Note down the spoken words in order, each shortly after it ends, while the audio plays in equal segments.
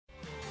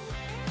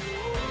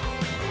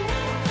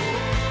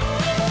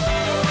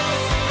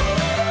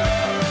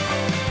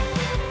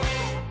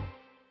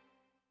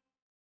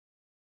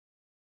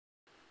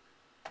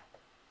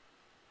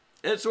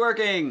It's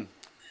working!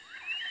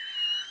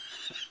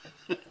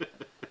 Good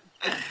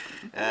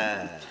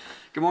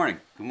morning.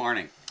 Good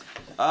morning.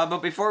 But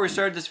before we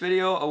start this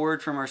video, a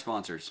word from our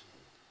sponsors.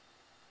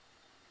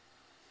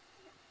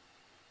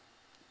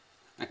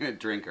 I'm going to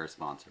drink our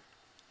sponsor.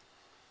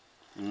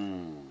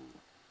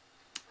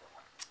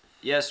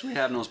 Yes, we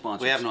have no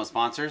sponsors. We have no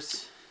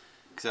sponsors,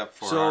 except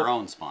for our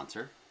own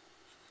sponsor.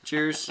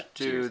 Cheers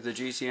to the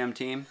GCM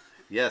team.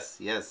 Yes,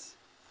 yes.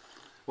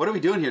 What are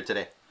we doing here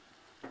today?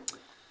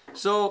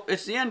 So,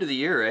 it's the end of the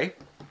year, eh?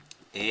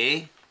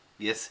 Eh?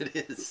 Yes, it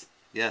is.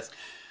 Yes.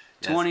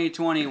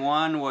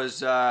 2021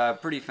 was a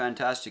pretty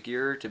fantastic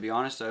year, to be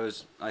honest.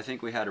 I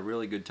think we had a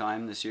really good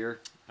time this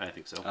year. I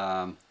think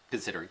so.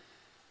 Considering.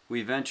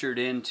 We ventured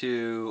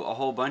into a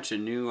whole bunch of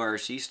new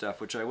RC stuff,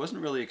 which I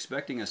wasn't really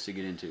expecting us to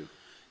get into.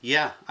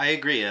 Yeah, I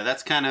agree.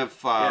 That's kind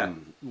of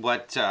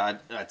what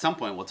at some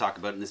point we'll talk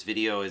about in this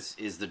video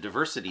is the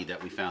diversity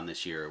that we found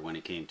this year when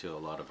it came to a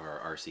lot of our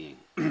RCing.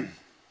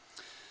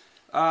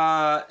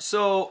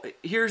 So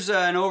here's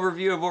an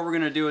overview of what we're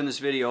going to do in this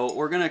video.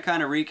 We're going to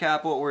kind of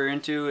recap what we're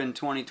into in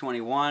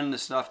 2021, the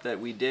stuff that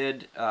we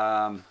did,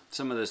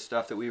 some of the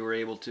stuff that we were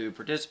able to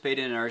participate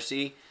in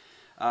RC.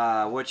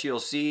 What you'll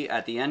see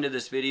at the end of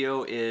this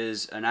video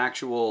is an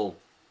actual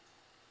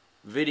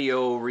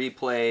video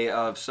replay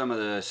of some of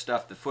the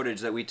stuff, the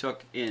footage that we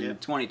took in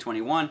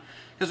 2021,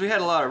 because we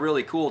had a lot of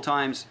really cool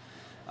times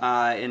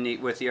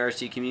with the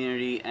RC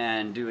community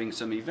and doing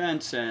some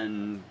events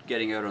and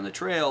getting out on the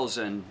trails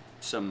and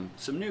some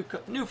new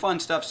fun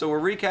stuff. So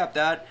we'll recap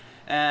that,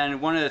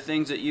 and one of the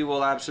things that you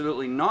will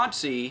absolutely not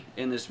see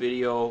in this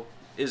video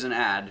is an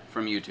ad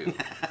from YouTube.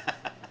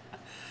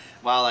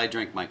 While I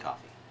drink my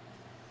coffee.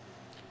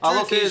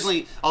 I'll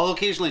occasionally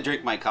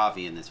drink my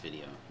coffee in this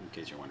video, in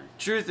case you're wondering.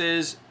 Truth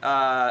is,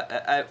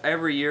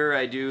 every year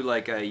I do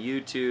like a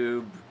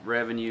YouTube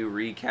revenue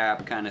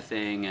recap kind of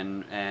thing,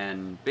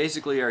 and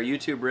basically our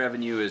YouTube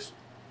revenue is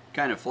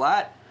kind of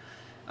flat.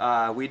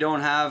 We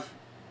don't have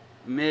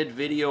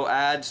mid-video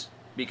ads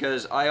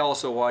because I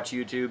also watch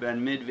YouTube,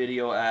 and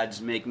mid-video ads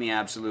make me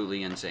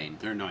absolutely insane.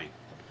 They're annoying.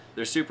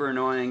 They're super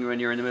annoying when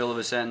you're in the middle of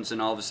a sentence and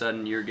all of a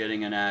sudden you're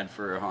getting an ad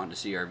for a Honda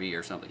CR-V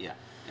or something. Yeah.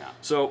 Yeah.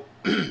 So,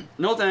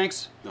 no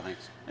thanks. No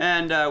thanks.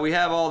 And we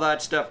have all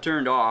that stuff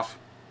turned off,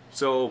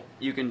 so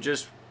you can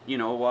just,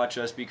 watch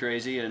us be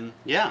crazy. And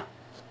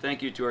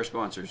thank you to our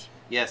sponsors.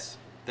 Yes,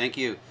 thank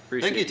you.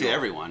 Appreciate thank you to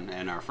everyone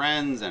and our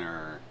friends and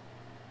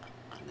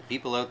the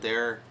people out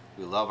there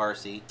who love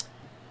RC.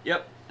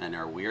 Yep. And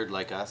are weird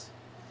like us.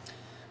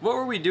 What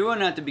were we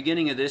doing at the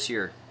beginning of this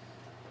year?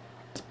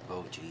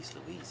 Oh, jeez,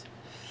 Louise.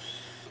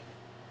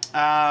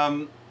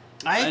 I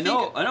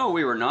know what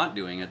we were not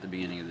doing at the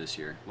beginning of this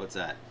year. What's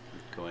that?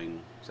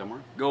 Going somewhere?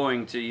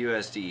 Going to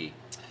USDE.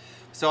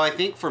 So I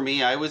think for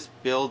me, I was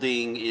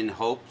building in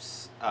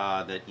hopes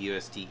that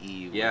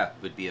USDE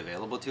would be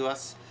available to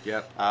us.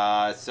 Yep.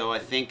 So I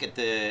think at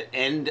the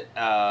end,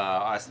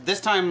 this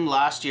time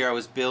last year, I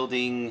was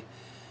building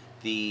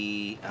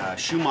the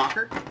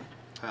Schumacher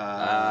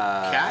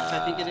Cat,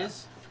 I think it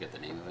is. I forget the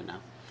name of it now.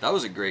 That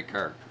was a great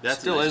car. That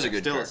still is a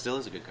good car. Still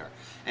is a good car.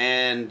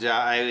 And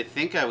I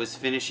think I was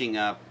finishing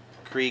up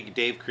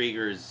Dave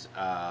Krieger's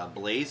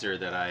Blazer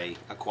that I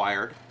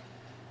acquired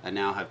and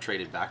now have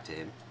traded back to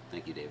him.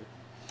 Thank you, David.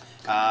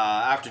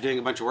 After doing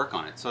a bunch of work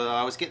on it. So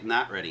I was getting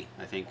that ready,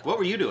 I think. What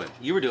were you doing?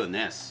 You were doing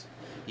this.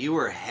 You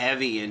were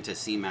heavy into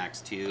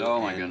C-Max 2. Oh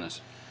my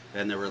goodness.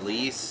 And the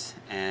release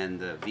and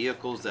the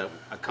vehicles that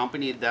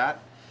accompanied that.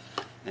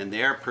 And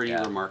they're pretty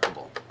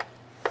remarkable.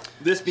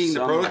 This being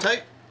the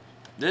prototype?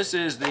 This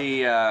is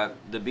the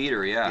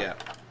beater, Yeah.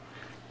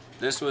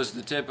 This was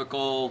the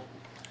typical,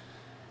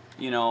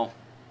 I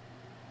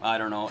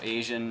don't know,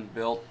 Asian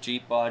built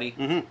Jeep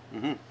body.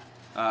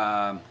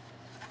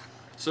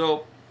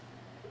 So,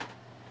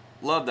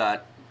 love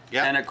that.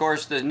 Yeah. And of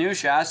course, the new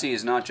chassis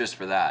is not just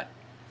for that.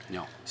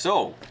 No.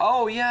 So,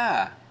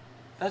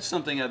 that's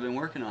something I've been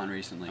working on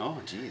recently. Oh,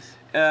 jeez.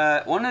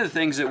 One of the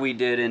things that we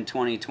did in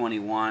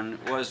 2021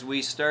 was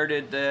we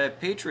started the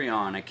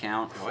Patreon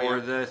account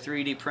for the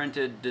 3D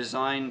printed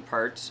design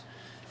parts.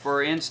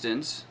 For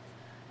instance,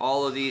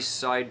 all of these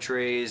side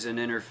trays and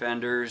inner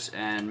fenders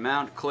and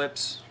mount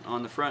clips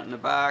on the front and the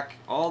back,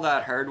 all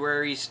that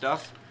hardware-y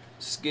stuff,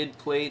 skid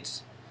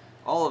plates,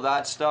 all of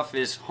that stuff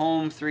is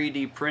home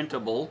 3D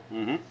printable.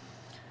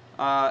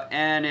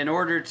 And in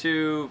order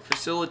to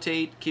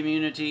facilitate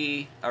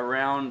community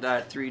around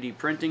that 3D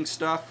printing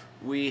stuff,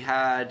 we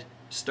had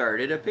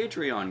started a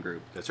Patreon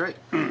group. That's right.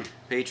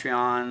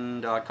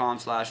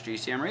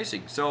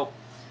 Patreon.com/GCMracing. So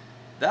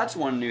that's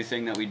one new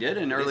thing that we did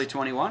in early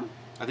 21.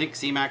 I think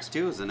C-Max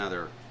 2 is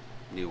another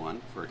new one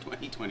for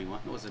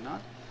 2021, was it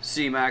not?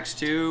 C-Max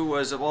 2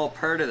 was all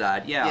part of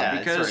that, yeah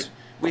because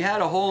we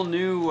had a whole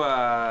new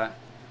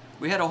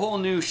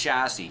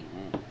chassis.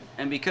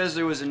 And because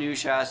there was a new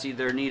chassis,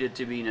 there needed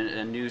to be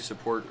a new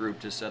support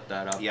group to set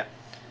that up. Yeah.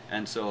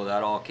 And so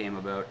that all came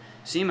about.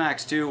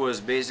 C-Max 2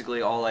 was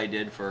basically all I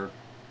did for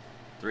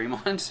 3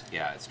 months.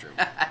 Yeah, it's true.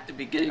 At the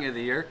beginning of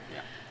the year.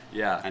 Yeah.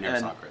 Yeah. I never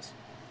saw Chris.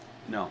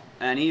 No.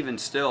 And even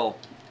still,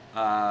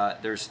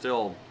 There's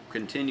still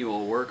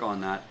continual work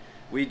on that.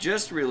 We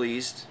just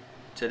released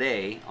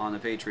today on the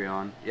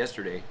Patreon,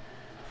 yesterday,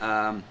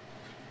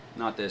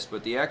 not this,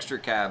 but the extra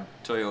cab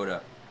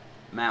Toyota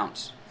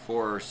mounts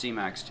for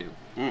C-Max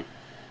 2.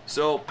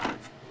 So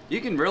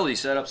you can really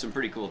set up some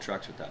pretty cool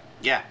trucks with that.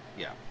 Yeah,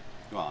 yeah.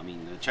 Well, I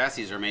mean, the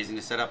chassis are amazing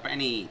to set up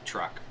any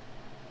truck.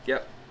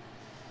 Yep.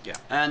 Yeah.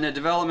 And the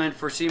development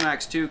for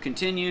C-Max 2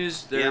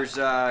 continues. There's 2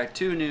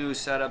 new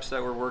setups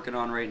that we're working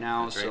on right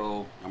now. That's right.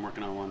 So I'm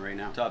working on one right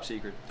now. top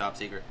secret. Top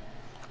secret.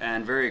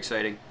 And very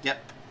exciting. Yep.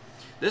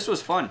 This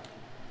was fun.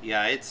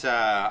 Yeah, it's.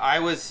 I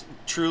was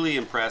truly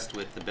impressed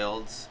with the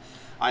builds.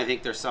 I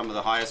think they're some of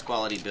the highest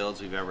quality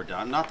builds we've ever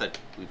done. Not that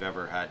we've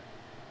ever had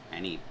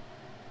any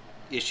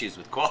issues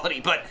with quality,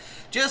 but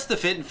just the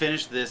fit and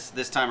finish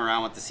this time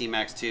around with the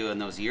C-Max 2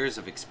 and those years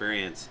of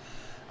experience.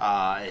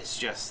 It's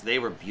just, they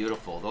were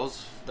beautiful.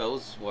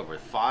 Those what were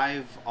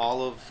 5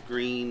 olive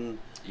green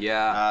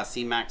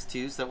C-Max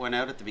 2s that went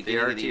out at the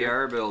beginning of the year.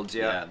 RTR builds,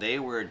 yeah. They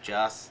were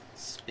just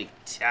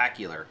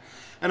spectacular.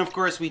 And of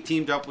course we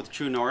teamed up with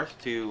True North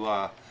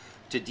to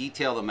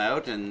detail them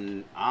out,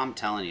 and I'm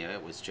telling you,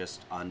 it was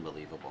just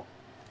unbelievable.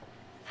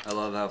 I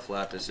love how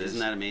flat this is. Isn't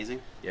that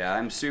amazing? Yeah,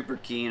 I'm super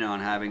keen on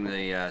having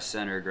the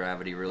center of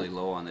gravity really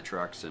low on the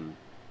trucks, and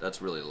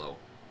that's really low.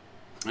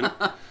 And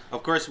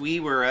of course, we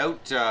were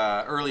out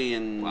early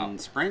in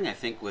spring, I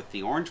think, with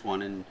the orange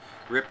one, and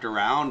ripped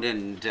around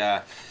and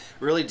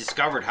really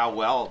discovered how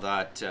well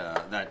that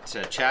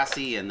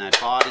chassis and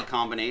that body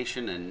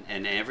combination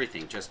and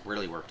everything just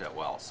really worked out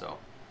well. So,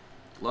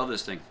 love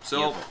this thing. So,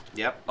 beautiful.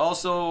 Yep.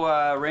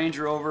 Also, Range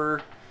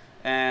Rover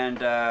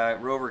and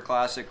Rover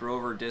Classic,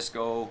 Rover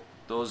Disco.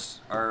 Those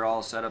are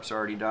all setups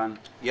already done.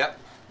 Yep.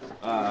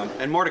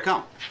 And more to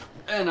come.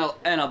 And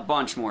a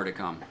bunch more to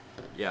come.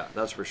 Yeah,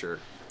 that's for sure.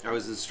 I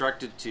was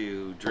instructed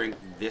to drink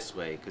this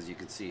way because you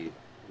can see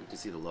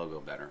the logo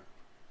better.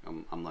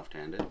 I'm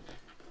left-handed.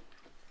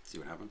 See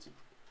what happens.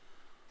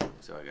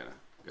 So I gotta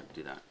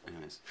do that.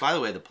 Anyways, by the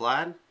way, the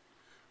plaid.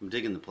 I'm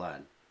digging the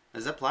plaid.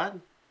 Is that plaid?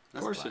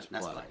 Of course it's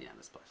plaid. That's plaid. Yeah,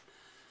 that's plaid.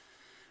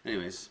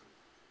 Anyways,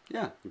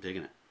 yeah, I'm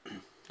digging it.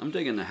 I'm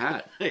digging the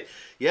hat.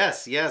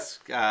 Yes.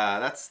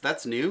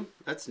 That's new.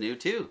 That's new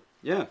too.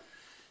 Yeah.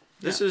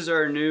 This is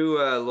our new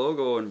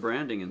logo and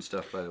branding and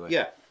stuff, by the way.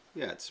 Yeah.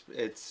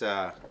 It's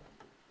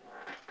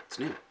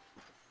new.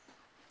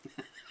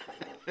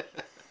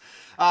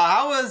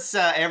 How was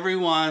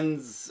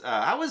everyone's?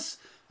 How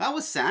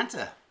was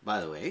Santa,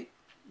 by the way?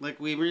 Like,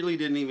 we really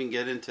didn't even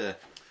get into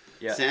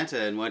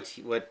Santa and what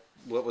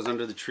was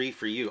under the tree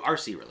for you.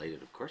 RC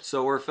related, of course.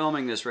 So we're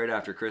filming this right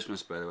after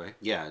Christmas, by the way.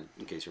 Yeah,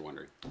 in case you're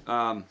wondering.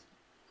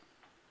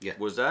 Yeah.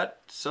 Was that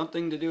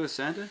something to do with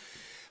Santa?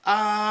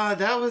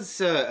 That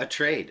was a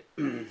trade,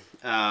 and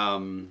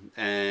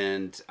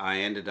I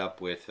ended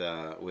up with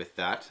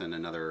that and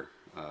another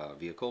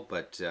vehicle.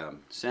 But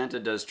Santa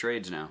does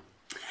trades now.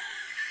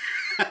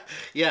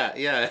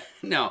 yeah.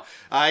 No,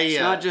 it's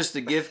not just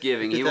the gift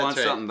giving. He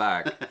wants something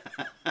back.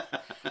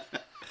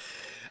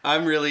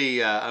 I'm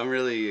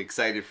really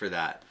excited for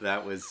that.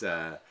 That was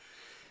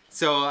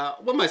so.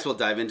 We might as well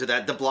dive into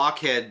that. The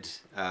Blockhead,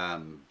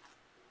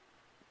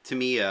 to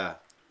me,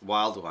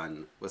 Wild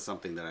One was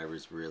something that I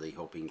was really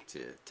hoping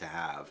to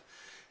have.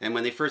 And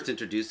when they first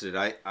introduced it,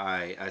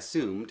 I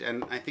assumed,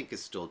 and I think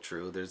it's still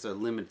true, there's a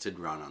limited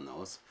run on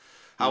those.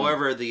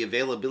 However, the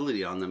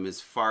availability on them is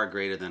far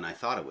greater than I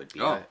thought it would be.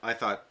 Oh. I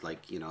thought,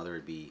 like, there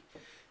would be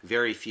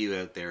very few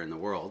out there in the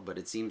world, but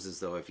it seems as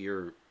though if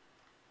you're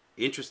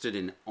interested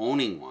in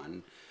owning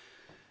one,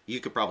 you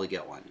could probably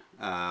get one.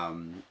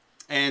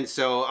 And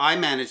so I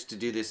managed to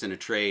do this in a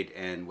trade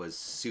and was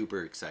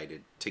super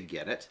excited to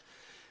get it.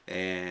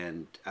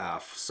 And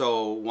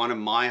so one of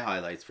my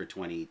highlights for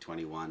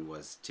 2021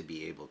 was to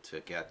be able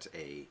to get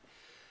a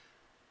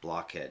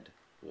Blockhead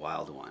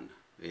Wild One.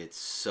 It's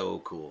so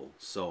cool,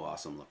 so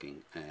awesome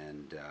looking,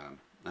 and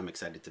I'm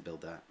excited to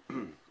build that.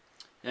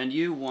 And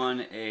you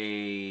won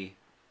a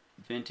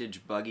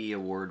Vintage Buggy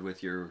Award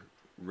with your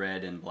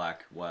red and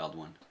black Wild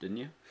One, didn't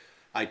you?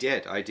 I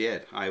did.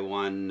 I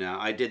won.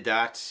 I did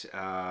that.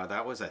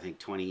 That was, I think,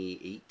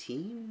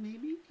 2018,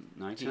 maybe?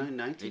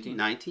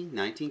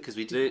 19, because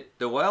we did.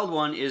 The Wild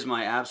One is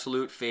my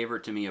absolute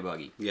favorite Tamiya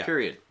buggy. Yeah.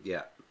 Period.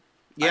 Yeah.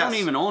 Yes. I don't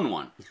even own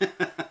one.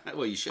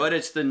 Well, you should. But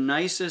it's the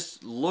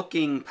nicest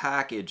looking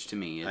package to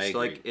me. It's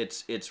like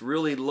it's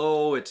really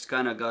low. It's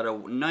kind of got a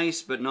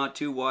nice but not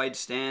too wide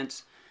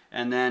stance,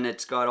 and then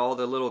it's got all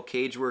the little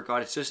cage work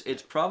on it.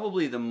 It's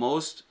probably the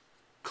most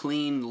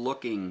clean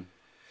looking.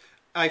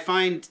 I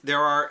find there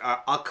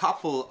are a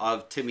couple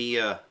of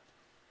Tamiya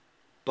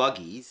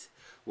buggies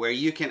where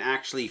you can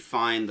actually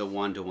find the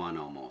one-to-one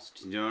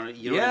almost. You know what I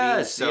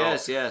mean? So,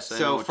 yes.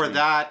 So for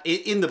that,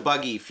 in the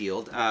buggy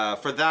field,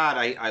 for that,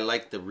 I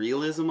like the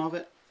realism of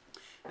it,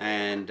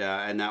 and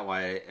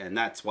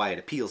that's why it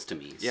appeals to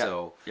me. Yeah.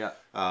 So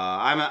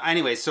yeah.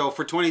 Anyway. So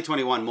for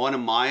 2021, one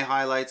of my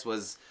highlights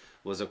was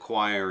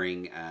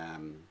acquiring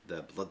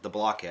the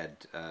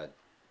Blockhead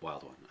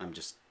Wild One. I'm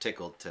just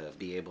tickled to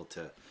be able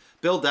to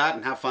build that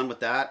and have fun with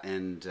that,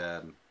 and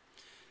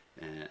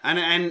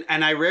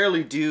And I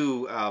rarely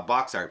do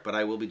box art, but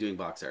I will be doing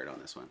box art on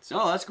this one. So.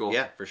 Oh, that's cool.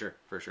 Yeah, for sure.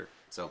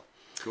 So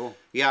cool.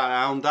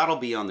 Yeah, that'll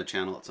be on the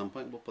channel at some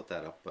point. We'll put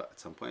that up at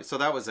some point. So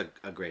that was a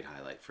great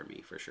highlight for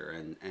me, for sure.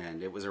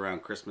 And it was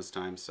around Christmas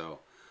time, so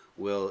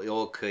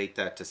we'll equate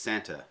that to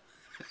Santa.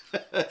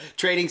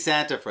 Trading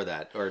Santa for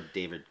that, or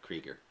David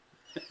Krieger.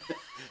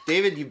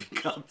 David, you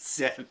become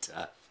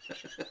Santa.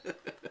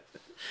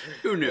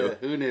 Who knew?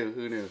 Who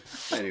knew?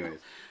 Anyways.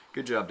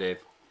 Good job, Dave.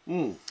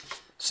 Mm.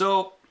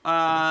 So,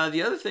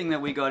 the other thing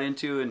that we got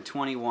into in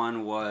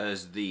 21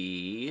 was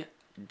the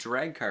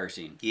drag car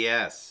scene.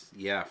 Yes,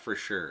 yeah, for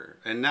sure.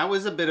 And that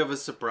was a bit of a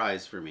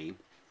surprise for me.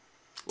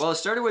 Well, it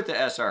started with the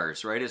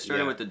SRs, right? It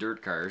started with the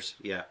dirt cars.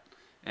 Yeah.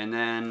 And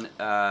then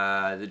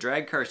the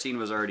drag car scene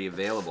was already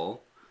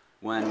available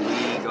when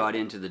we got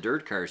into the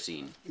dirt car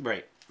scene.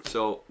 Right.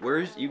 So,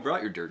 you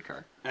brought your dirt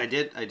car. I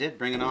did.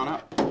 Bring it on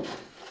up.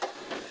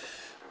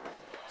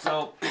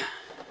 So,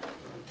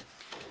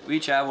 we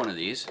each have one of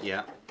these.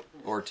 Yeah.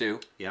 Or two.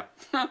 Yeah.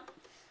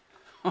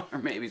 Or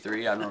maybe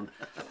three. I don't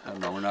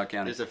know. We're not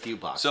counting. There's a few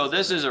boxes. So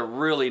this is a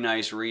really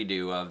nice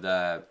redo of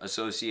the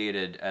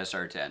Associated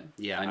SR10.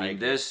 Yeah, I mean,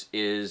 this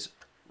is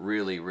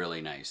really,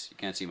 really nice. You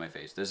can't see my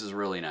face. This is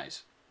really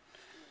nice.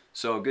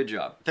 So good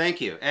job.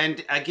 Thank you.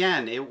 And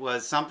again, it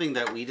was something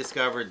that we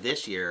discovered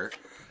this year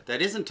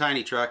that isn't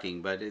tiny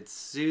trucking, but it's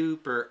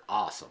super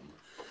awesome.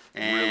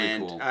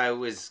 And really cool.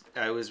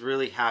 I was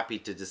really happy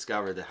to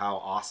discover how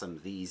awesome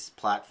these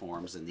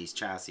platforms and these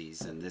chassis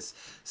and this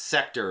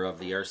sector of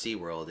the RC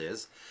world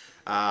is.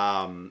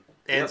 And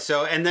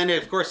then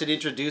of course it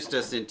introduced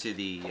us into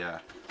the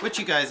which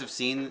you guys have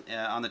seen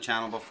on the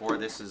channel before.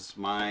 This is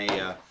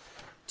my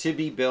to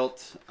be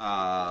built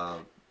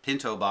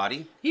Pinto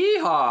body.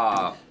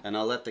 Yeehaw! And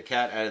I'll let the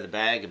cat out of the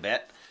bag a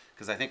bit,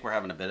 because I think we're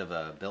having a bit of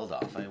a build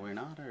off. We're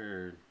not,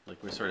 or like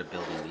we're sort of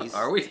building these.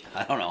 Are we?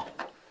 I don't know.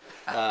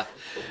 I'm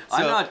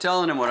not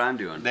telling him what I'm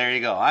doing. There you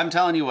go. I'm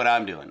telling you what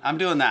I'm doing. I'm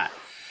doing that.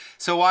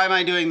 So why am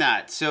I doing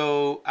that?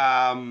 So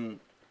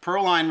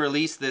Proline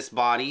released this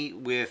body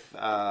with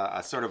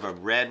a sort of a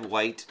red,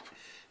 white,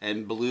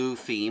 and blue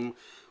theme,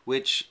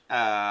 which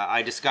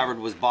I discovered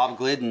was Bob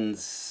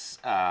Glidden's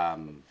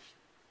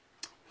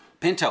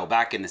Pinto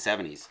back in the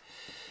 70s.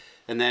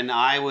 And then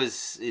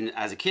as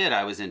a kid,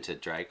 I was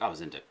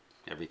into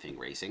everything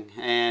racing,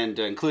 and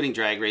including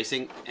drag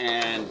racing.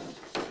 And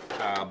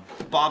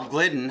Bob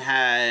Glidden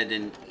had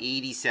an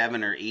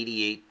 87 or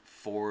 88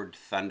 Ford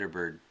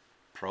Thunderbird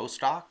Pro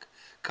Stock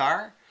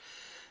car.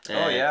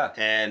 Oh yeah.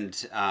 And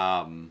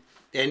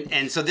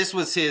so this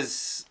was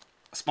his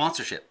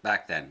sponsorship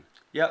back then.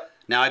 Yep.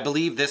 Now I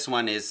believe this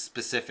one is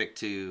specific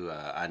to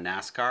a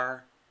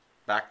NASCAR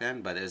back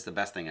then, but it's the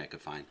best thing I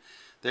could find.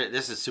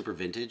 This is super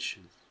vintage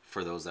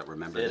for those that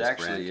remember this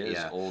brand. It actually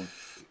is old.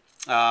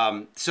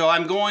 So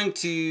I'm going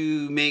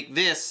to make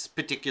this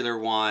particular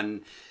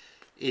one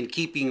in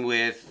keeping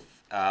with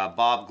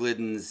Bob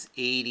Glidden's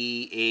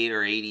 88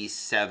 or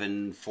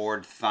 87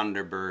 Ford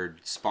Thunderbird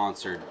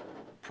sponsored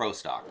Pro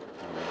Stock.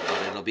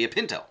 But it'll be a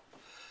Pinto.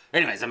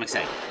 Anyways, I'm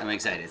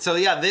excited. So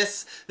yeah,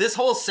 this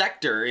whole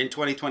sector in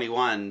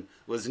 2021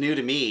 was new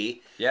to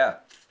me. Yeah.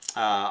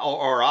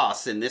 Or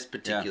us in this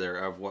particular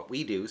of what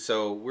we do.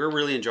 So we're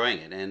really enjoying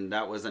it. And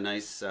that was a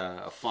nice,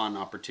 fun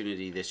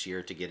opportunity this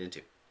year to get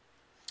into.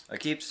 I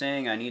keep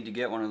saying I need to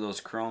get one of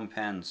those chrome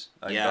pens.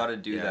 I got to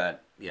do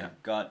that. Yeah.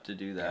 I've got to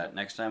do that.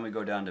 Next time we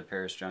go down to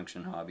Paris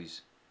Junction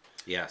Hobbies.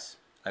 Yes.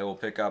 I will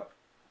pick up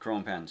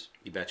chrome pens.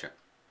 You betcha.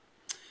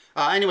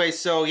 Anyway,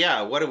 so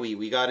yeah, what do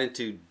we got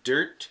into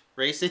dirt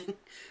racing,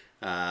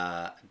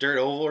 dirt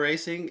oval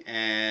racing,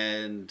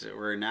 and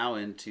we're now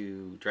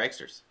into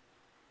dragsters,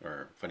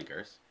 or funny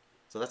cars.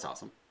 So that's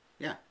awesome.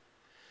 Yeah.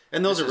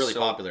 And those are really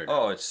popular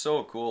now. Oh, it's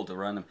so cool to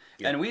run them.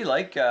 Yeah. And we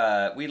like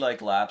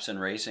laps and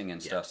racing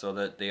and stuff. So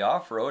that the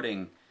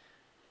off-roading,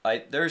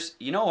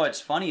 you know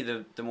what's funny,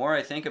 the more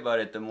I think about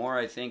it, the more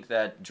I think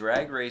that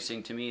drag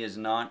racing to me is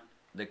not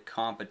the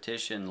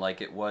competition like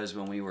it was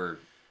when we were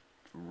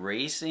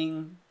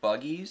racing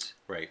buggies.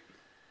 Right.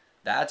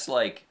 That's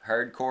like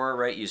hardcore,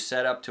 right? You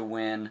set up to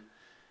win.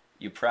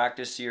 You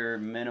practice your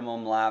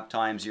minimum lap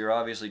times. You're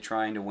obviously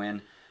trying to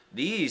win.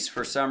 These,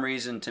 for some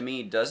reason, to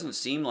me, doesn't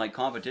seem like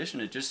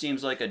competition. It just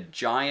seems like a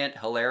giant,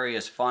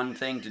 hilarious, fun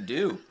thing to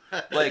do.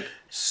 Like,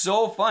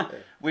 so fun.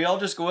 We all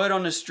just go out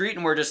on the street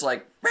and we're just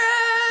like,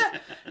 rah!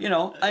 You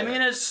know, I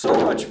mean, it's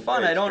so much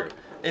fun.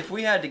 If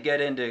we had to get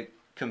into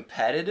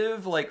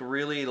competitive, like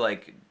really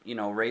like, you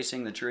know,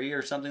 racing the tree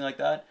or something like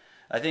that,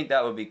 I think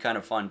that would be kind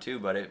of fun too.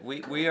 But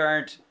we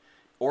aren't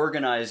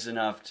organized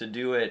enough to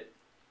do it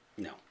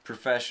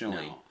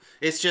professionally. No.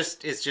 It's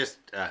just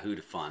a hoot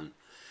of fun.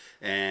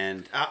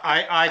 And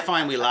I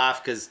find we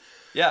laugh because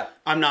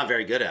I'm not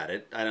very good at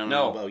it. I don't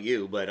know about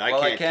you, but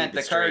I can't keep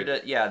it straight.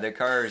 The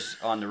car's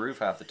on the roof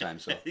half the time.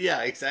 So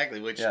yeah,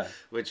 exactly,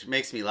 which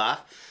makes me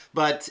laugh.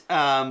 But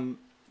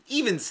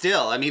even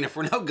still, I mean, if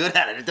we're no good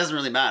at it, it doesn't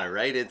really matter,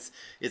 right?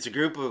 It's a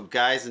group of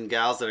guys and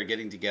gals that are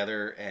getting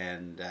together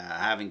and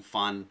having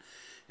fun.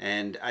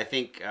 And I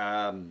think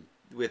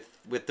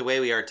with the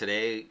way we are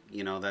today,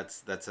 you know,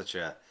 that's such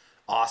a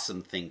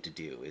awesome thing to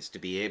do, is to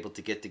be able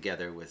to get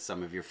together with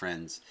some of your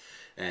friends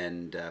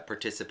and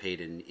participate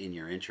in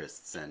your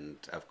interests. And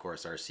of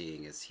course,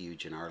 RCing is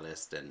huge in our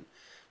list, and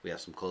we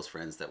have some close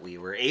friends that we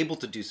were able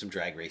to do some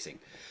drag racing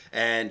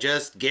and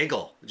just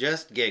giggle,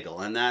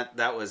 and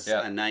that was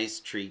a nice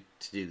treat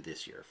to do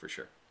this year for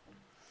sure.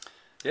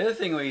 The other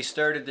thing we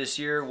started this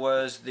year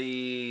was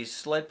the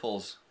sled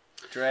pulls.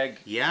 Drag.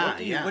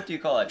 Yeah, what do you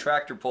call it?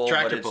 Tractor pull.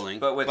 Tractor pulling,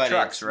 but with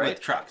trucks, right?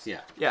 With trucks, yeah.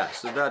 Yeah.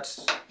 So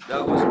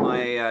that was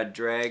my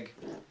drag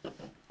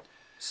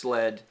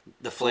sled.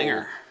 The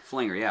flinger.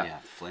 Flinger, yeah. Yeah,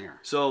 the flinger.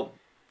 So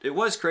it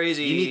was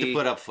crazy. You need to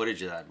put up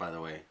footage of that, by the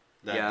way.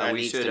 That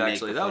we should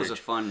actually. That was a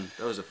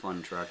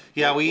fun truck.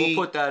 Yeah, we'll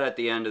put that at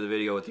the end of the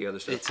video with the other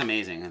stuff. It's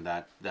amazing, and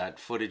that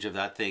footage of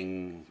that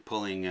thing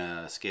pulling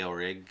a scale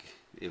rig,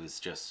 it was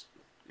just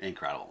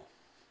incredible.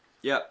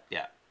 Yep.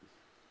 Yeah.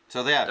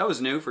 So that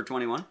was new for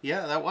 21.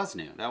 Yeah, that was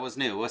new. That was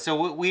new.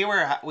 So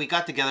we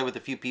got together with a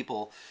few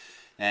people,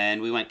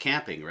 and we went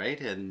camping, right?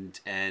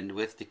 And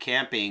with the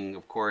camping,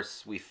 of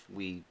course,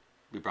 we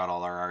brought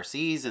all our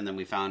RCs, and then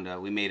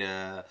we made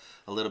a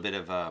little bit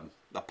of a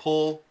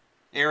pull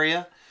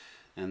area,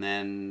 and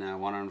then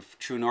one on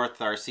True North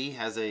RC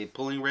has a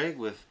pulling rig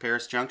with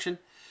Paris Junction,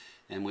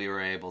 and we were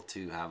able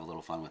to have a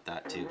little fun with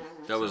that too.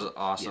 That was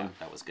awesome. Yeah,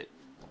 that was good.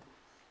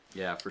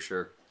 Yeah, for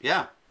sure.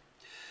 Yeah.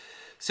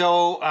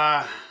 So,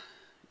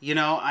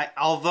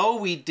 although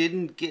we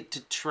didn't get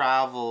to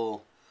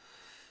travel,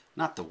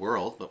 not the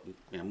world, but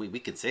we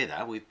can say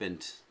that. We've been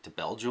to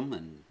Belgium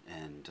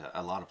and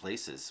a lot of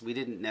places. We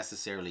didn't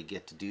necessarily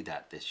get to do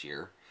that this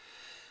year.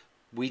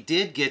 We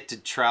did get to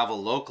travel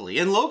locally,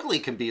 and locally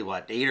can be,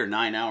 8 or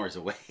 9 hours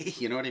away,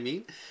 you know what I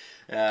mean?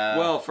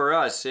 Well, for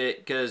us,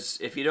 because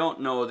if you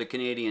don't know the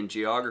Canadian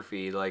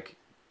geography, like,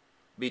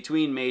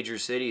 between major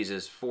cities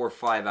is 4 or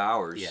 5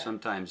 hours. Yeah.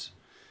 Sometimes,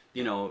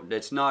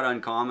 it's not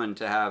uncommon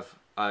to have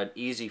an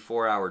easy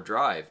 4-hour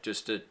drive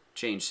just to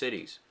change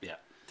cities. Yeah.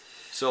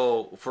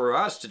 So for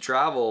us to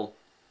travel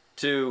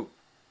to,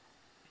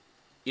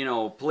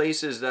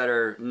 places that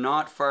are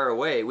not far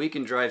away, we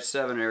can drive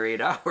 7 or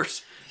 8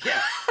 hours.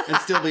 Yeah. And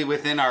still be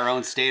within our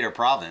own state or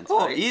province.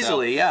 Oh, right?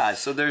 easily, yeah.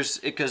 So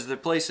because the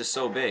place is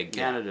so big.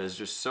 Canada is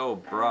just so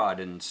broad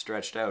and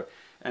stretched out.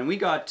 And we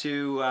got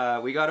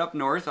up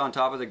north on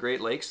top of the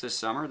Great Lakes this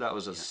summer. That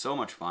was so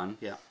much fun.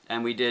 Yeah.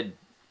 And we did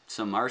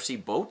some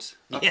RC boats.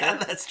 Yeah,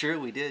 that's true.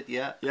 We did.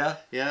 Yeah. Yeah.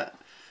 Yeah.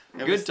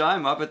 Good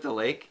time up at the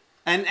lake.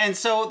 And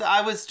so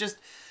I was just,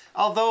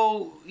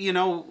 although,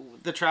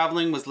 the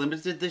traveling was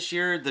limited this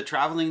year, the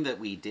traveling that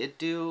we did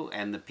do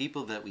and the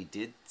people that we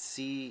did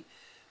see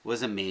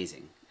was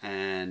amazing.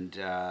 And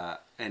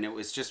it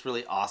was just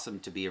really awesome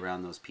to be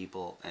around those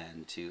people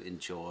and to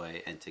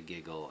enjoy and to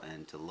giggle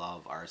and to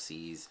love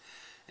RCs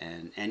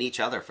and each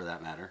other for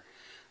that matter.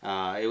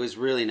 It was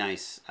really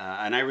nice,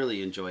 and I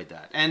really enjoyed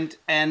that. And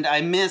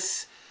I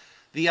miss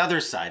the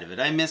other side of it.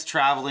 I miss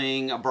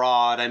traveling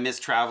abroad. I miss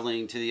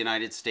traveling to the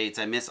United States.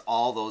 I miss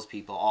all those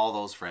people, all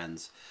those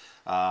friends.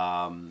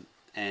 And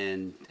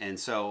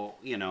so,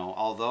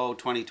 although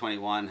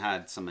 2021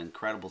 had some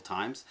incredible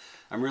times,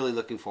 I'm really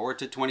looking forward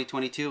to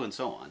 2022 and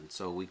so on,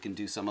 so we can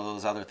do some of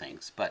those other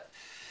things. But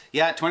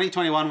yeah,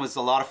 2021 was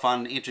a lot of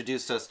fun,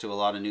 introduced us to a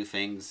lot of new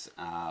things,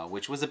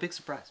 which was a big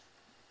surprise.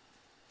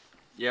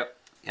 Yep.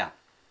 Yeah.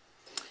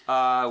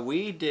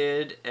 We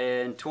did,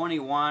 in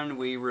 21,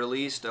 we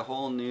released a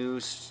whole new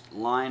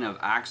line of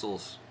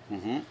axles.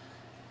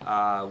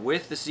 Mm-hmm.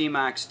 With the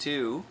C-Max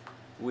 2,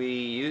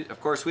 of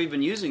course, we've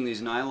been using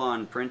these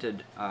nylon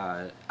printed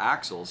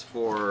axles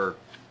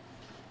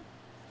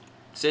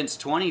since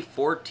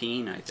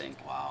 2014, I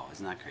think. Wow,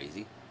 isn't that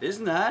crazy?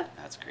 Isn't that?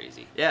 That's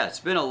crazy. Yeah, it's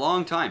been a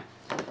long time.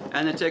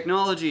 And the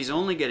technology is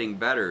only getting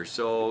better.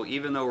 So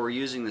even though we're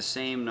using the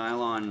same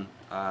nylon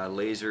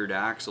lasered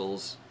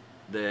axles,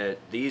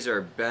 these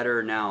are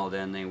better now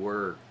than they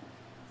were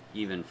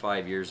even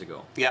 5 years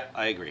ago. Yeah,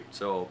 I agree.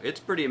 So it's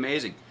pretty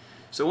amazing.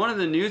 So one of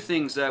the new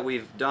things that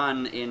we've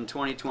done in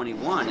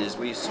 2021 is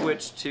we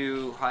switched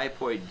to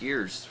hypoid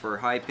gears for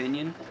high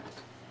pinion.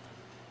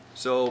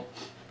 So,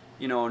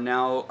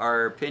 now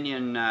our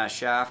pinion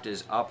shaft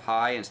is up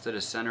high instead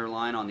of center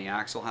line on the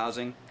axle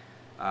housing.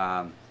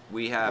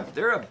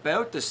 They're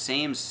about the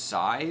same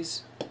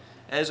size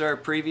as our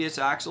previous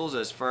axles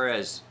as far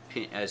as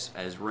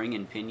ring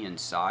and pinion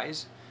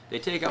size. They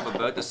take up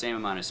about the same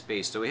amount of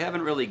space, so we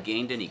haven't really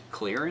gained any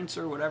clearance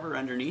or whatever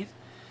underneath.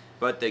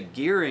 But the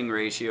gearing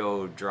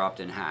ratio dropped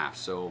in half.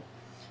 So,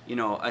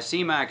 a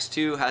C-Max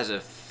 2 has a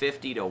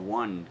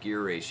 50-to-1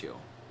 gear ratio.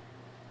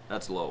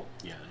 That's low.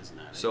 Yeah, isn't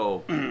that?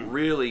 So,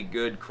 really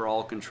good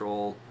crawl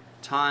control.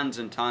 Tons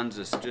and tons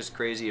of just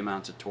crazy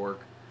amounts of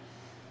torque.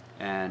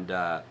 And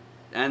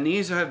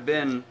these have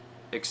been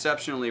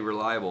exceptionally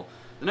reliable.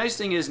 The nice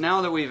thing is now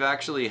that we've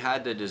actually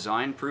had the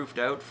design proofed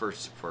out for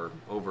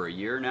over a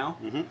year now,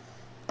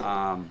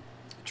 mm-hmm.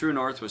 True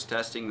North was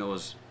testing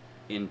those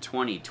in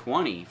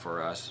 2020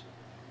 for us.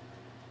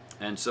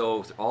 And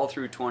so all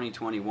through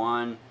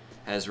 2021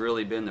 has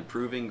really been the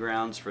proving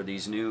grounds for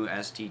these new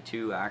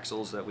ST2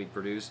 axles that we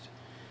produced.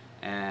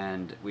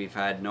 And we've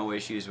had no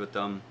issues with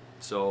them.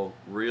 So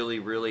really,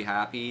 really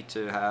happy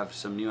to have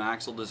some new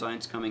axle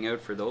designs coming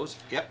out for those.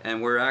 Yep.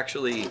 And we're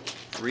actually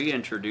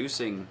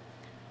reintroducing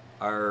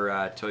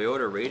our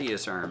Toyota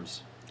radius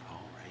arms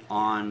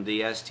on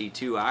the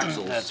ST2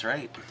 axles. That's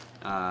right.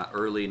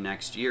 Early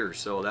next year.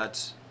 So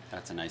that's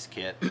a nice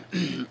kit.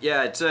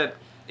 yeah,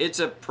 it's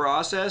a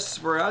process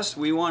for us.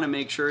 We want to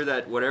make sure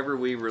that whatever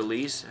we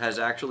release has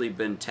actually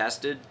been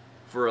tested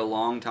for a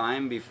long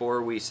time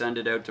before we send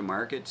it out to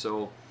market.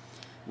 So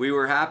we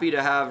were happy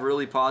to have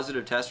really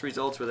positive test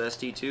results with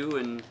ST2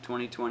 in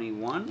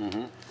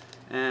 2021,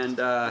 and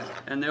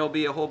there'll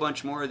be a whole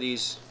bunch more of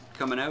these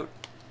coming out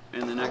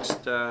in the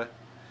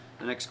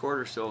next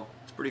quarter. So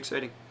it's pretty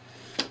exciting.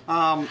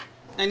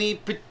 Any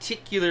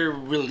particular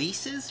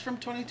releases from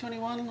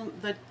 2021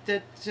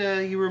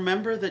 that you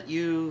remember that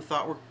you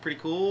thought were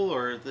pretty cool,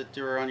 or that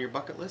were on your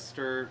bucket list?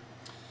 Or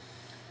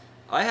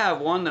I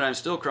have one that I'm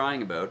still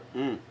crying about.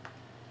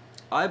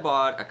 I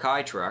bought a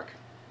Kai truck.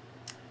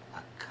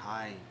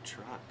 Kai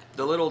truck.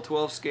 The little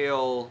 12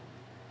 scale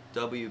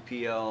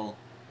WPL.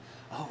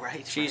 Oh,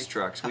 right. Cheese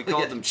trucks. We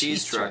called them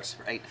cheese trucks.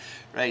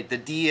 Right. The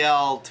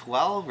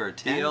DL12 or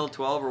 10?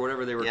 DL12 or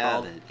whatever they were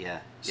called. Yeah.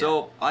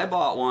 So I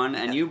bought one,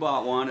 and you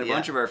bought one, a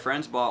bunch of our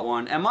friends bought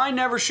one, and mine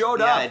never showed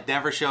up. Yeah, it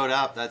never showed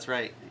up. That's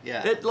right.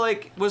 Yeah. It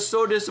was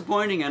so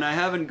disappointing, and I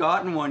haven't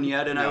gotten one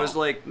yet, and I was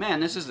like,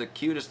 man, this is the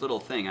cutest little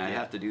thing. I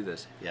have to do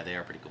this. Yeah, they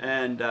are pretty cool.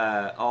 And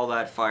all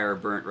that fire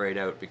burnt right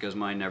out because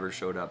mine never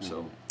showed up.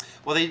 So.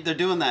 Well, they're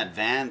doing that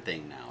van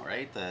thing now,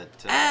 right?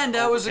 And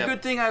that was a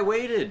good thing I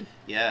waited.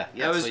 Yeah.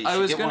 I was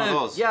get one of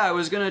those. Yeah, I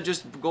was gonna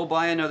just go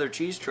buy another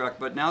cheese truck,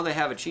 but now they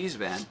have a cheese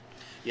van.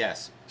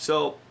 Yes.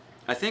 So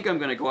I think I'm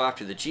gonna go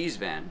after the cheese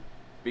van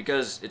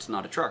because it's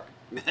not a truck.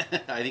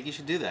 I think you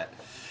should do that.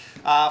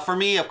 For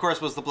me, of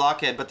course, was the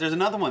Blockhead, but there's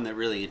another one that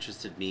really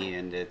interested me,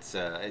 and it's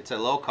a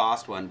low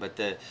cost one, but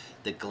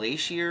the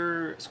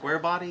Glacier square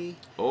body.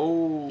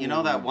 Oh, you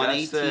know that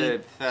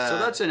 1/18th. So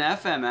that's an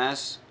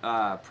FMS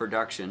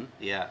production.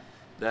 Yeah.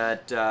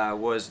 That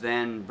was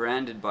then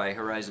branded by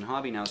Horizon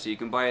Hobby now, so you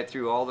can buy it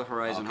through all the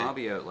Horizon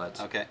Hobby outlets.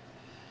 Okay.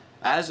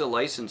 As a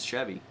licensed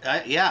Chevy.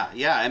 Yeah.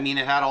 I mean,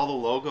 it had all the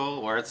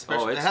logo, or it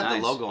had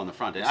the logo on the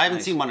front. I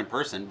haven't seen one in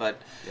person,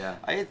 but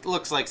it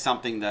looks like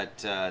something that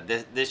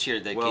this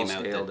year that came out.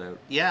 Scaled out.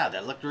 Yeah,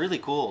 that looked really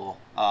cool,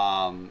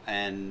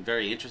 and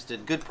very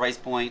interested. Good price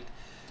point,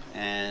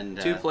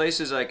 and two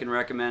places I can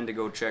recommend to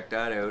go check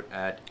that out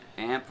at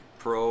Amp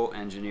Pro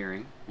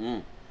Engineering.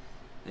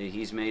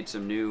 He's made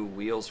some new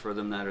wheels for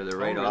them that are the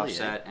right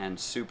offset and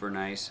super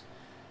nice.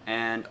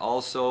 And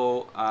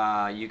also,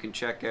 you can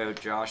check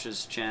out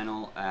Josh's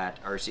channel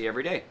at RC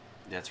Everyday.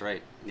 That's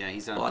right. Yeah,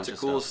 he's done lots of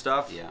cool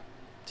stuff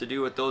to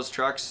do with those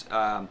trucks.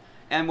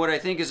 And what I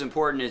think is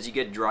important is you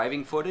get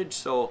driving footage.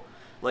 So,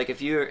 like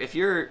if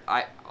you're,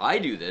 I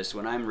do this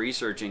when I'm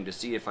researching to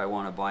see if I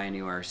want to buy a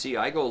new RC.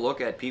 I go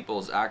look at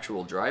people's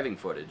actual driving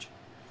footage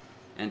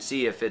and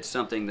see if it's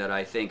something that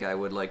I think I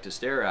would like to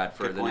stare at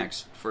for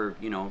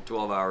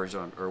 12 hours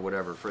or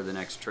whatever for the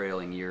next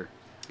trailing year.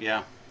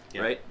 Yeah.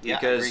 Right? Yeah,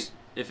 because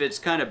if it's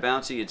kind of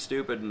bouncy, it's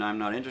stupid, and I'm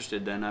not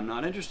interested, then I'm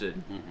not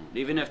interested.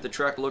 Even if the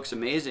truck looks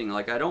amazing,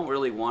 like I don't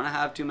really want to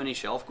have too many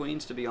shelf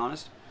queens, to be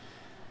honest.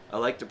 I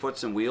like to put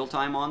some wheel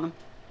time on them.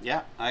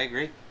 Yeah, I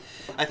agree.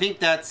 I think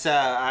that's,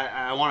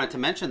 I wanted to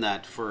mention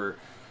that for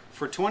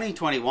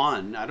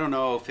 2021, I don't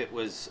know if it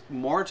was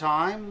more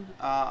time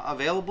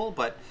available,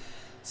 but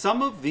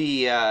some of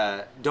the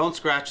don't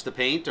scratch the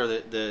paint or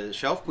the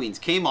shelf queens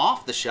came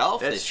off the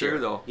shelf this year. That's true,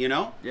 though. You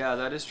know? Yeah,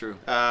 that is true.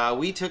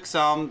 We took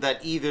some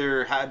that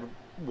either had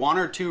one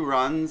or two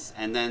runs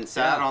and then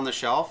sat on the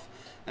shelf,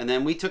 and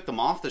then we took them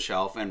off the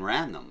shelf and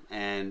ran them.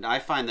 And I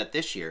find that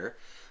this year,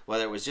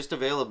 whether it was just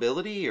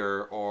availability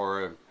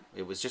or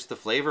it was just the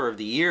flavor of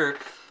the year,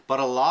 but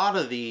a lot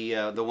of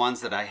the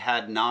ones that I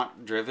had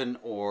not driven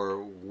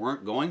or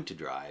weren't going to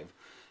drive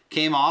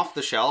came off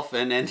the shelf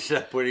and ended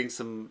up putting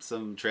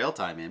some trail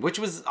time in, which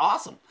was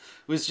awesome.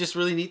 It was just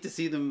really neat to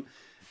see them,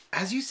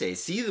 as you say,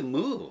 see them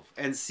move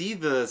and see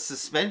the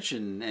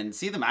suspension and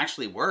see them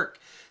actually work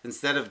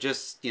instead of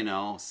just,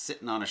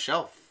 sitting on a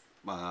shelf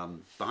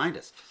behind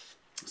us.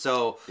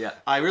 So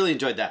I really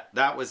enjoyed that.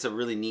 That was a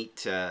really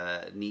neat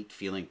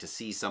feeling to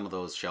see some of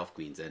those shelf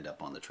queens end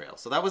up on the trail.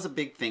 So that was a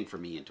big thing for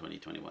me in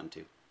 2021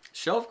 too.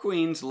 Shelf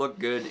queens look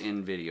good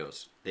in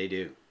videos. They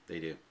do.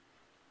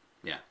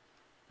 Yeah.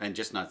 And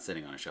just not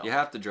sitting on a shelf. You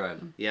have to drive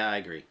them. Yeah, I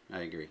agree.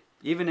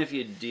 Even if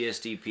you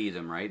DSDP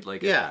them, right?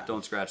 Like,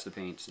 don't scratch the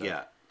paint stuff.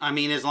 Yeah. I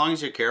mean, as long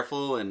as you're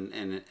careful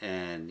and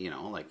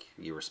like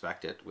you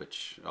respect it,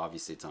 which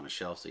obviously it's on a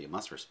shelf, so you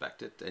must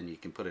respect it, and you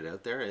can put it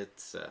out there.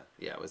 It's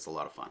it was a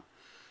lot of fun.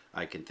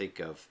 I can think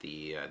of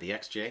the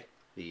XJ,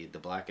 the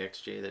black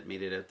XJ that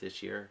made it out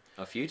this year.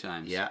 A few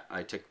times. Yeah,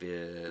 I took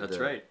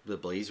the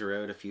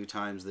Blazer out a few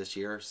times this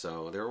year.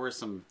 So there were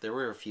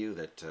a few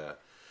that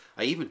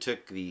I even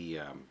took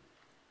the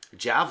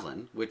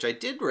Javelin, which I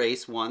did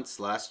race once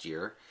last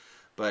year,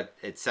 but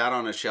it sat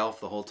on a shelf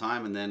the whole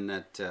time. And then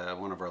at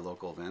one of our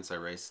local events, I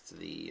raced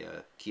the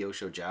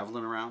Kyosho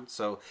Javelin around.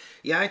 So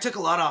yeah, I took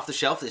a lot off the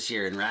shelf this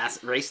year and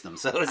raced them.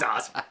 So it was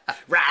awesome.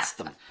 Raced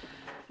them.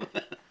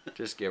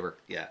 Just give her.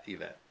 Yeah, you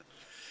bet.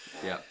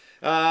 Yeah.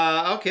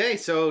 Okay,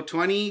 so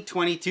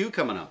 2022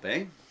 coming up,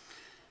 eh?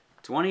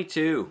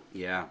 22.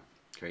 Yeah,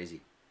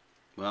 crazy.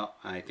 Well,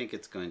 I think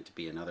it's going to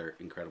be another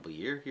incredible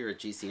year here at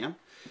GCM.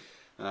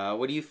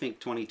 What do you think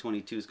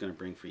 2022 is going to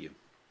bring for you?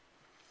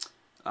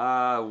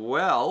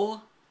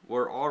 Well,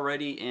 we're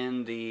already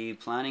in the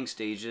planning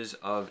stages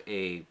of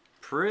a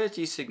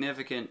pretty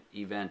significant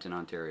event in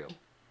Ontario.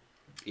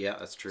 Yeah,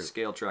 that's true.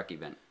 Scale truck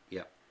event.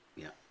 Yeah,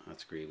 yeah,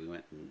 that's great. We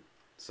went and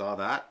saw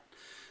that.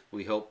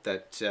 We hope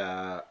that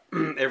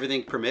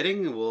everything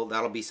permitting,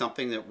 that'll be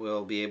something that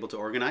we'll be able to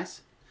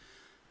organize.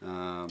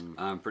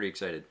 I'm pretty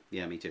excited.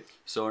 Yeah, me too.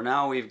 So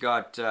now we've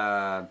got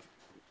a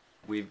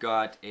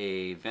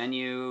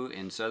venue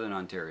in Southern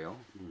Ontario.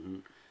 Mm-hmm.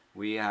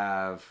 We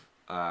have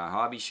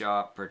hobby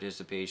shop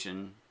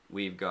participation.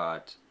 We've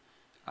got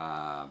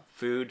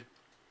food,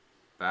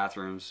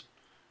 bathrooms,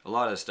 a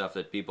lot of stuff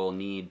that people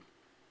need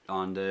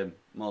on the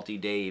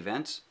multi-day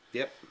events.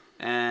 Yep.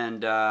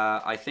 And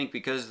I think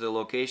because the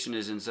location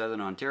is in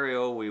Southern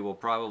Ontario, we will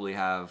probably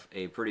have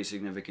a pretty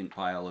significant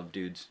pile of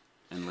dudes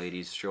and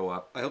ladies show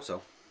up. I hope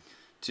so.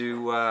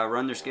 To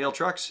run their scale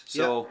trucks.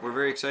 So we're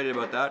very excited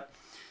about that.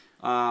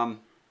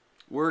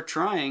 We're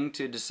trying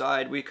to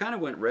decide, we kind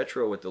of went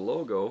retro with the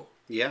logo.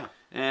 Yeah.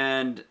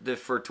 And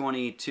for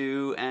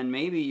 22, and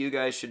maybe you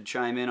guys should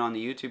chime in on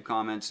the YouTube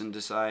comments and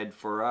decide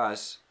for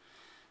us,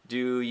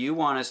 do you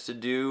want us to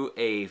do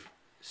a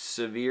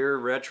severe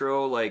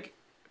retro like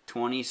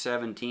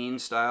 2017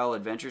 style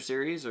adventure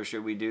series, or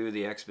should we do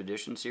the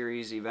expedition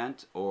series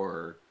event,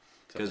 or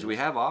because we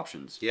have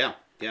options? Yeah,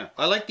 yeah.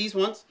 I like these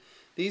ones.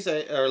 These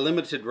are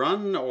limited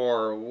run,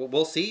 or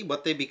we'll see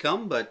what they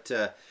become. But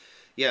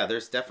yeah,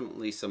 there's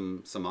definitely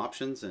some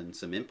options, and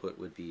some input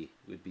would be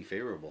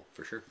favorable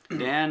for sure.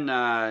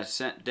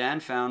 Dan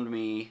found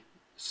me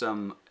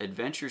some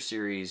adventure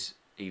series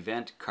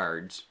event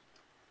cards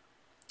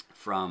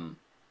from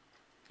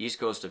East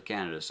Coast of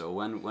Canada. So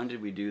when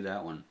did we do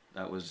that one?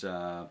 That was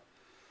I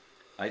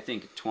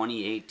think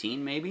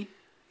 2018 maybe.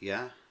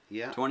 Yeah,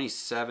 yeah.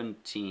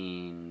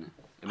 2017.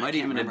 It might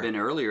even have been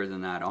earlier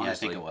than that, honestly. Yeah, I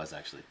think it was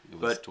actually. It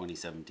was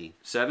 2017.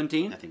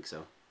 17? I think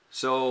so.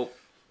 So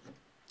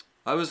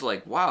I was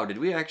like, wow, did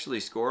we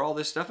actually score all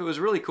this stuff? It was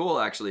really cool,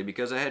 actually,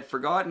 because I had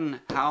forgotten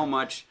how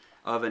much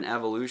of an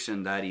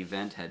evolution that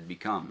event had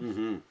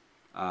become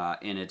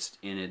in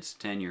its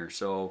tenure.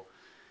 So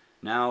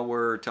now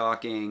we're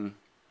talking,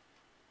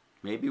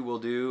 maybe we'll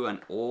do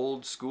an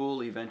old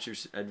school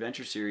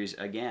adventure series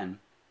again.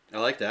 I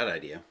like that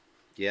idea.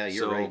 Yeah,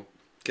 you're right.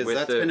 Because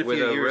that's been a few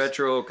years. With a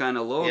retro kind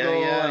of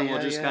logo, and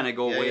we'll just kind of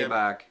go way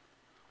back.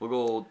 We'll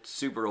go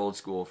super old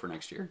school for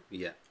next year.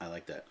 Yeah, I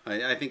like that.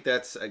 I think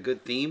that's a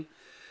good theme.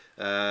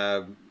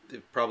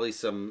 Probably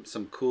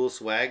some cool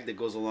swag that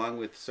goes along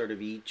with sort of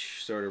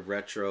each sort of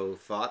retro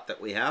thought that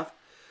we have,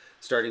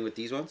 starting with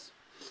these ones.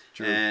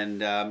 True.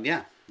 And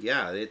yeah,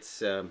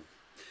 it's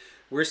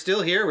we're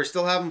still here. We're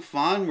still having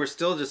fun. We're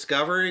still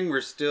discovering.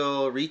 We're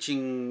still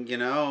reaching,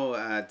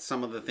 at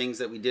some of the things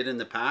that we did in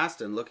the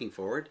past and looking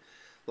forward.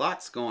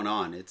 Lots going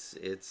on.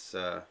 It's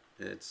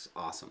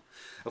awesome.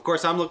 Of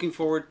course, I'm looking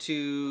forward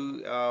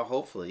to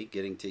hopefully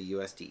getting to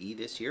USDE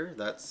this year.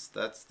 That's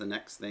the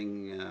next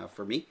thing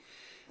for me.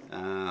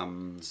 8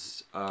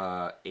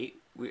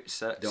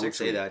 weeks. Don't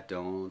say that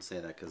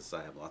because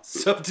I have lots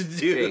of stuff to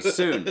do. Okay,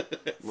 soon.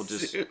 We'll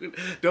just soon.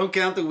 Don't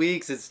count the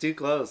weeks. It's too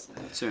close.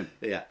 Soon.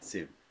 Yeah,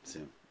 soon.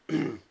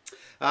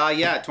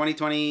 Yeah,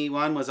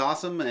 2021 was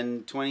awesome,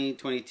 and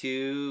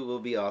 2022 will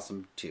be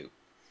awesome too.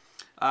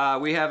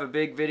 We have a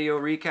big video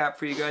recap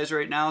for you guys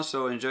right now,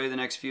 so enjoy the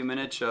next few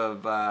minutes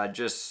of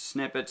just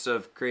snippets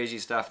of crazy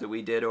stuff that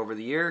we did over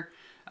the year.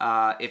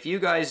 If you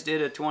guys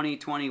did a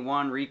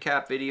 2021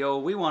 recap video,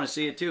 we want to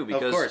see it too,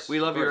 because we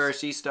love your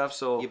RC stuff.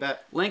 So you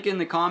bet. Link in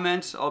the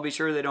comments. I'll be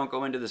sure they don't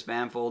go into the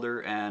spam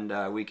folder,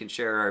 and we can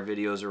share our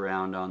videos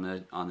around on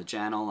the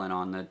channel and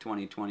on the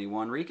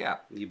 2021 recap.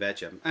 You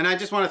betcha. And I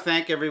just want to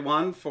thank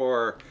everyone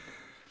for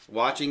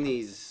watching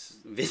these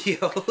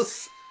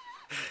videos.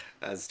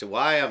 As to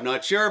why, I'm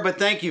not sure, but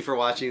thank you for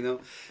watching them.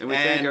 And we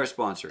thank our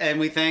sponsor. And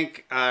we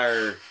thank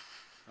I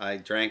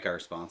drank our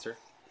sponsor.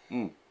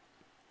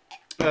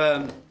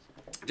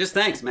 Just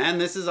thanks, man.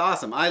 This is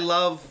awesome. I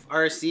love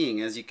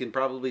RCing, as you can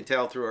probably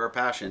tell through our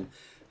passion.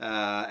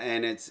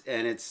 And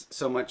it's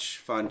so much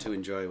fun to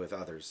enjoy with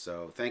others.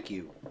 So thank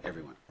you,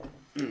 everyone.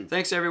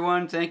 Thanks,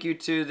 everyone. Thank you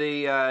to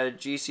the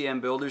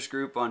GCM Builders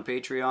Group on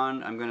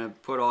Patreon. I'm going to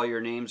put all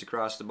your names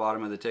across the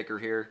bottom of the ticker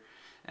here.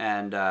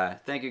 And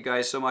thank you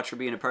guys so much for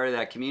being a part of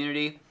that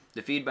community.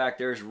 The feedback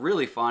there is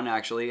really fun,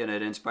 actually, and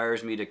it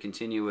inspires me to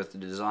continue with the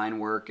design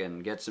work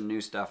and get some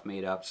new stuff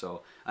made up.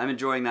 So I'm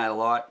enjoying that a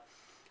lot.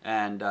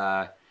 And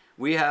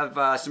we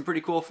have some pretty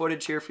cool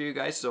footage here for you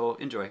guys, so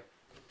enjoy.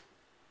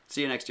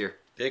 See you next year.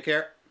 Take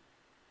care.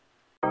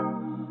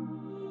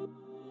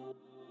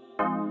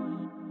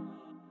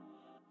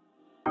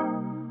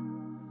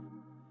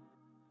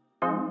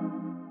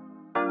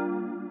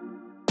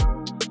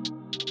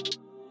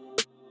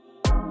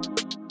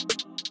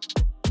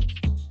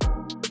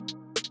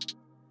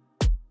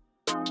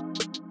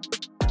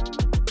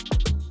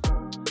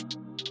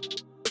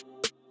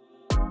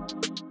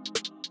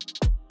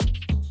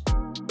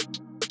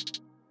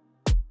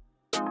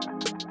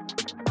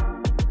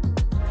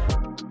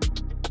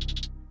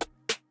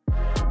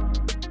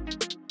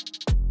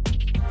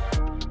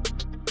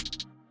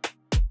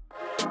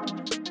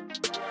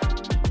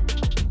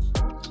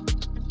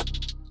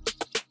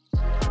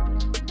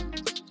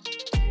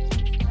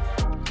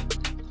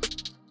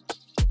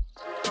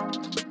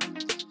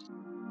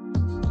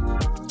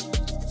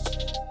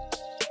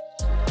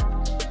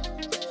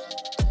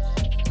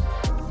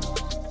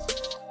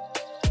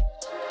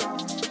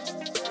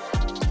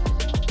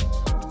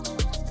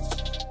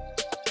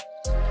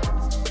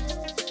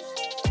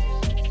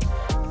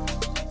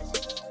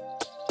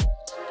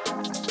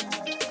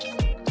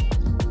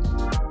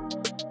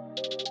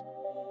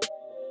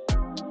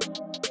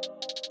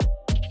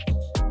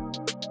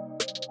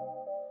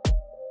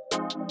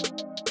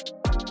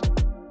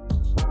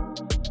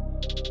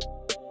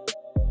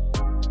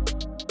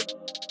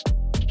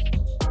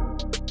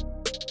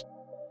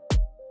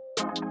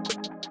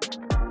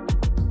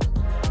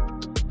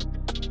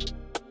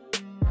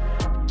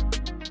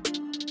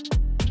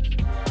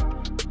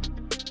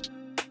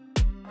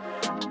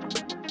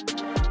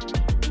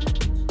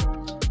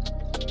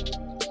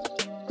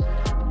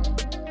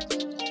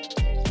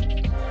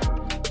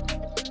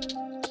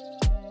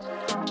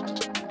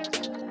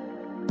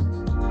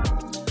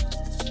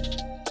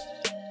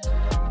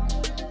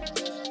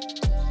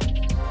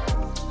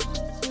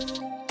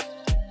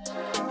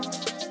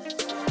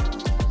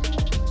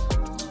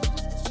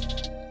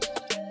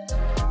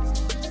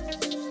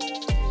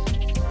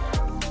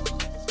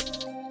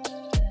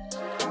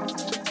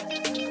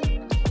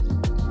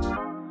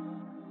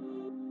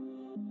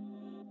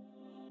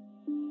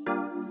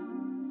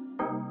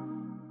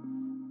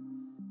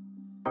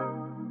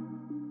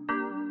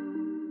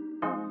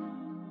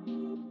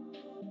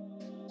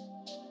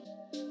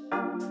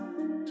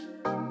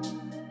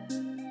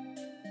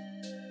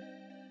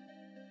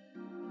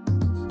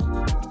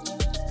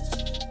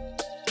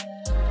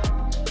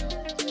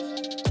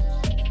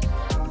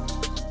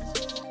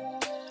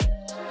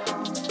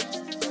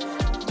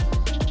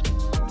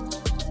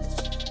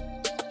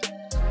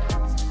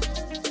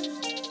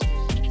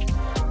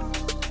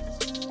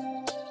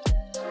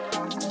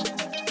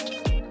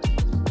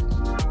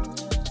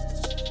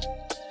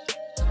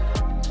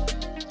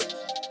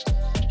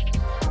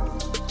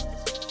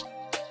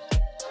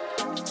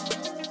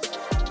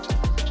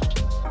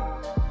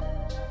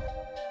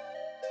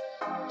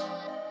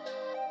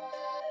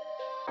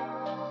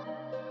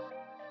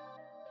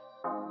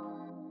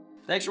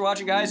 Thanks for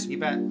watching, guys. You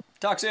bet.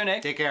 Talk soon, eh?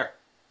 Take care.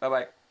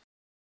 Bye-bye.